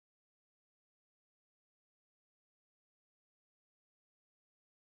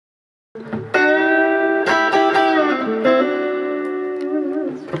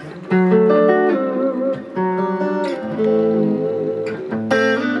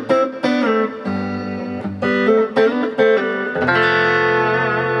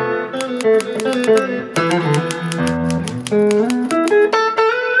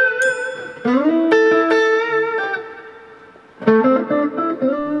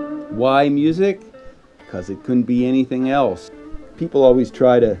Why music? Because it couldn't be anything else. People always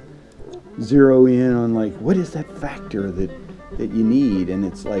try to zero in on like, what is that factor that you need? And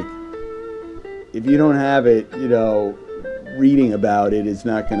it's like, if you don't have it, you know, reading about it is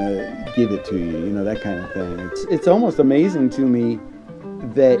not going to give it to you, you know, that kind of thing. It's almost amazing to me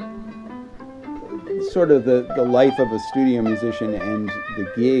that sort of the life of a studio musician and the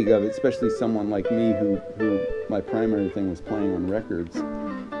gig of it, especially someone like me who my primary thing was playing on records,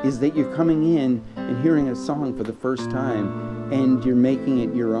 is that you're coming in and hearing a song for the first time and you're making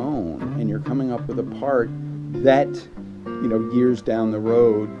it your own and you're coming up with a part that, you know, years down the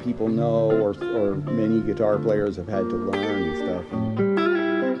road people know or many guitar players have had to learn and stuff.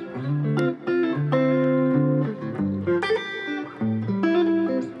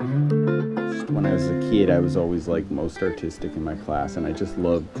 When I was a kid, I was always like most artistic in my class, and I just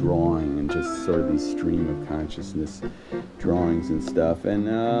loved drawing and just sort of these stream of consciousness drawings and stuff.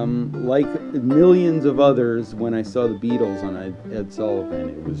 And like millions of others, when I saw the Beatles on Ed Sullivan,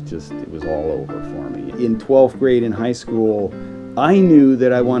 it was all over for me. In 12th grade in high school, I knew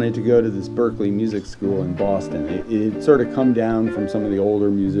that I wanted to go to this Berklee music school in Boston. It sort of come down from some of the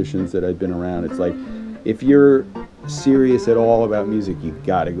older musicians that I'd been around. It's like, if you're serious at all about music, you've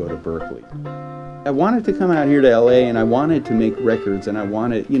got to go to Berklee. I wanted to come out here to LA and I wanted to make records, and I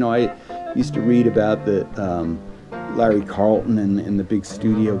wanted, you know, I used to read about the Larry Carlton and the big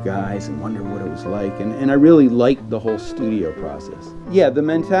studio guys and wonder what it was like, and I really liked the whole studio process. Yeah, the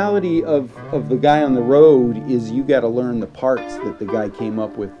mentality of the guy on the road is you got to learn the parts that the guy came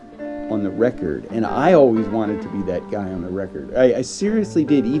up with on the record, and I always wanted to be that guy on the record. I seriously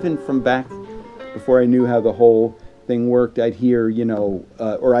did, even from back before I knew how the whole thing worked. I'd hear, you know,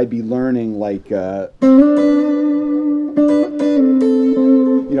 or I'd be learning like, you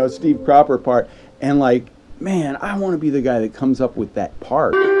know, Steve Cropper part, and like, man, I want to be the guy that comes up with that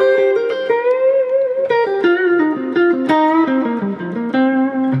part.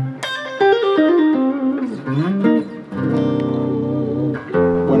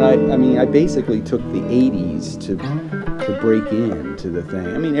 When I basically took the 80s to break into the thing.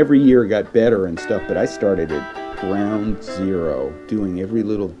 I mean, every year got better and stuff, but I started at ground zero, doing every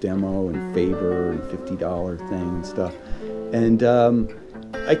little demo and favor and $50 thing and stuff. And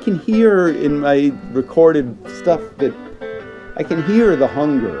I can hear in my recorded stuff that I can hear the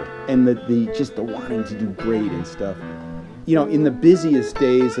hunger and just the wanting to do great and stuff. You know, in the busiest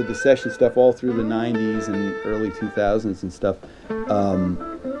days of the session stuff, all through the 90s and early 2000s and stuff,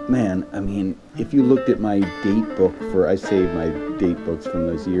 man, I mean, if you looked at my date book I saved my date books from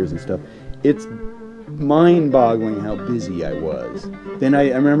those years and stuff, it's mind-boggling how busy I was. Then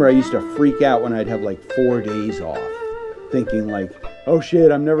I remember I used to freak out when I'd have like 4 days off, thinking like, oh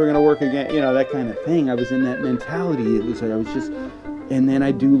shit, I'm never gonna work again, you know, that kind of thing. I was in that mentality. It was like I was just, and then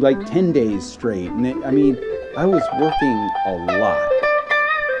I'd do like 10 days straight. And I mean, I was working a lot.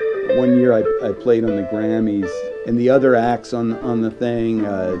 One year I played on the Grammys, and the other acts on the thing,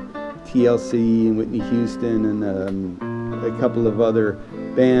 TLC and Whitney Houston and a couple of other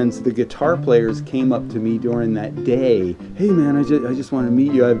bands, the guitar players came up to me during that day. Hey man, I just want to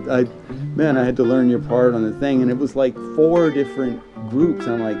meet you. Man, I had to learn your part on the thing, and it was like 4 different groups.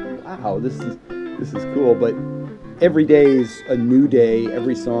 I'm like, wow, this is cool. But every day is a new day.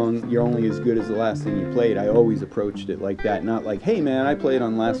 Every song, you're only as good as the last thing you played. I always approached it like that, not like, hey man, I played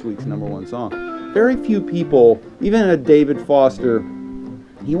on last week's #1 song. Very few people, even a David Foster,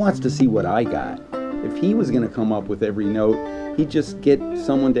 he wants to see what I got. If he was going to come up with every note, he'd just get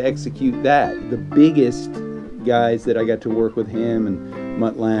someone to execute that. The biggest guys that I got to work with, him and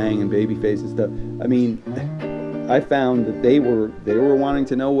Mutt Lange and Babyface and stuff, I mean, I found that they were wanting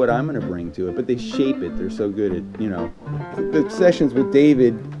to know what I'm going to bring to it, but they shape it. They're so good at, you know. The sessions with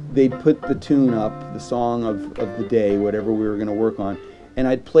David, they'd put the tune up, the song of the day, whatever we were going to work on, and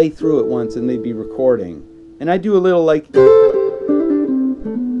I'd play through it once and they'd be recording. And I'd do a little like,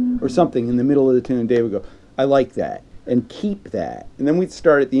 or something in the middle of the tune, and Dave would go, I like that, and keep that. And then we'd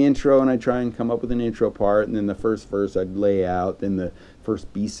start at the intro, and I'd try and come up with an intro part, and then the first verse I'd lay out, then the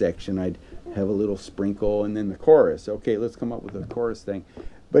first B section I'd have a little sprinkle, and then the chorus. Okay, let's come up with a chorus thing.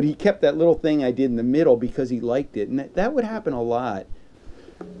 But he kept that little thing I did in the middle because he liked it, and that would happen a lot.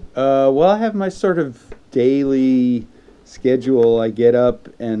 Well, I have my sort of daily schedule. I get up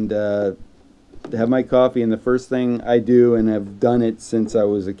and have my coffee, and the first thing I do, and I've done it since I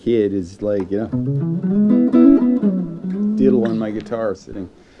was a kid, is like, you know, diddle on my guitar sitting.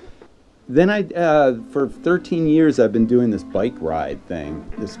 Then for 13 years I've been doing this bike ride thing,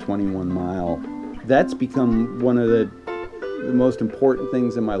 this 21 mile. That's become one of the most important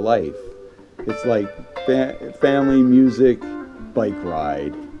things in my life. It's like family, music, bike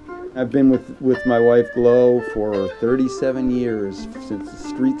ride. I've been with my wife Glo for 37 years, since the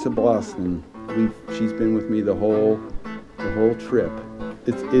streets of Boston. She's been with me the whole trip.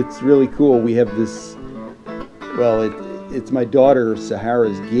 It's really cool. We have this, well, it's my daughter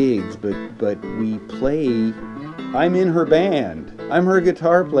Sahara's gigs, but we play. I'm in her band. I'm her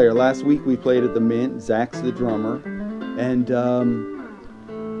guitar player. Last week we played at the Mint. Zach's the drummer, and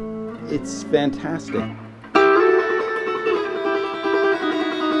it's fantastic.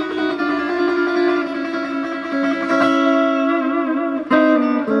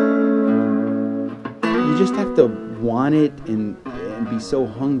 You just have to want it and be so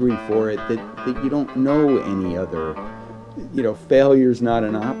hungry for it that you don't know any other. You know, failure's not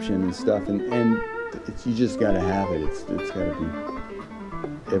an option and stuff, and you just gotta have it. It's gotta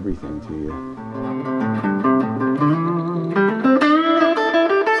be everything to you.